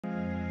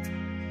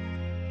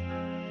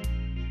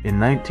In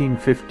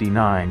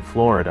 1959,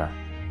 Florida,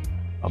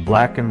 a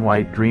black and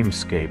white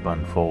dreamscape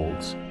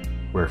unfolds,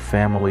 where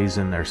families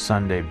in their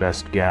Sunday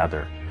best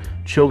gather,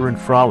 children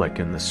frolic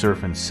in the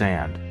surf and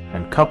sand,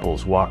 and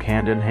couples walk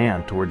hand in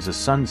hand towards a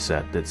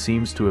sunset that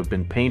seems to have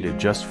been painted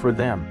just for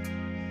them.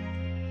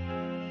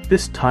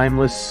 This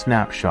timeless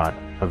snapshot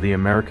of the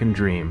American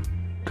dream,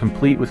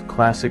 complete with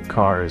classic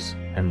cars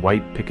and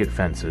white picket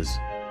fences,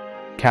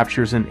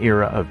 captures an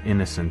era of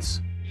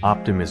innocence,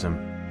 optimism,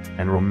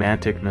 and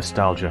romantic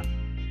nostalgia.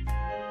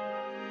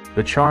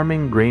 The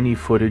charming, grainy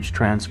footage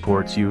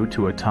transports you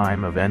to a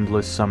time of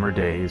endless summer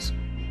days,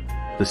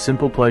 the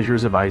simple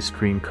pleasures of ice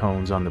cream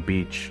cones on the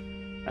beach,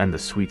 and the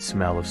sweet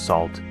smell of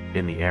salt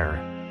in the air.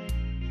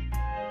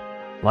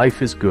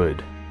 Life is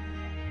good,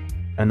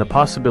 and the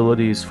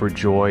possibilities for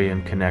joy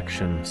and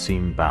connection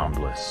seem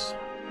boundless,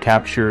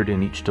 captured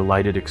in each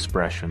delighted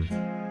expression,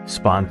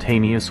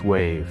 spontaneous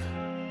wave,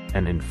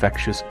 and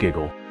infectious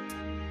giggle.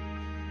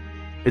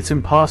 It's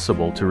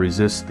impossible to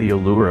resist the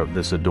allure of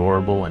this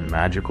adorable and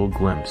magical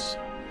glimpse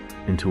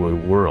into a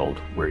world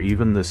where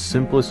even the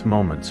simplest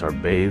moments are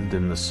bathed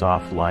in the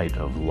soft light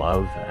of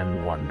love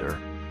and wonder.